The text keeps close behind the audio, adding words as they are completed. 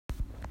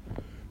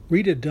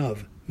Rita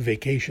Dove,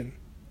 Vacation.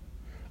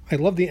 I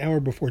love the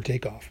hour before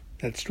takeoff,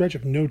 that stretch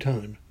of no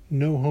time,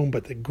 no home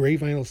but the gray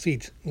vinyl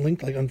seats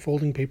linked like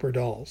unfolding paper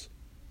dolls.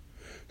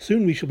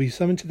 Soon we shall be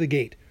summoned to the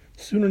gate.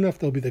 Soon enough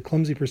there'll be the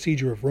clumsy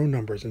procedure of row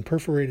numbers and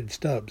perforated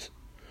stubs.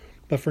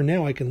 But for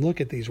now I can look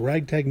at these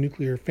ragtag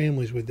nuclear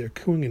families with their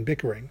cooing and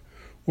bickering,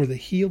 or the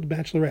healed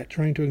bachelorette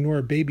trying to ignore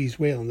a baby's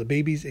wail and the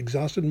baby's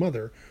exhausted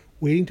mother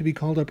waiting to be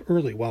called up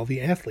early while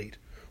the athlete,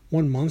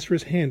 one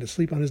monstrous hand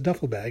asleep on his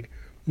duffel bag,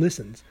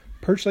 listens,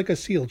 perched like a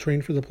seal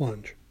trained for the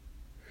plunge.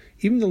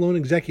 Even the lone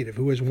executive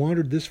who has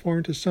wandered this far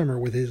into summer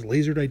with his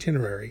lasered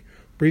itinerary,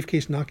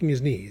 briefcase knocking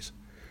his knees,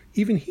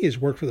 even he has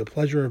worked for the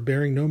pleasure of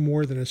bearing no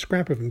more than a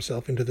scrap of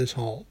himself into this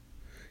hall.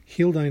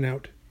 He'll dine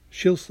out.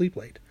 She'll sleep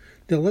late.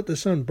 They'll let the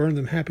sun burn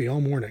them happy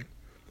all morning.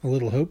 A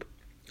little hope,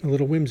 a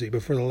little whimsy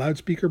before the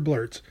loudspeaker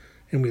blurts,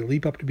 and we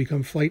leap up to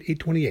become Flight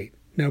 828,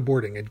 now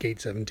boarding at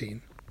Gate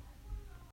 17.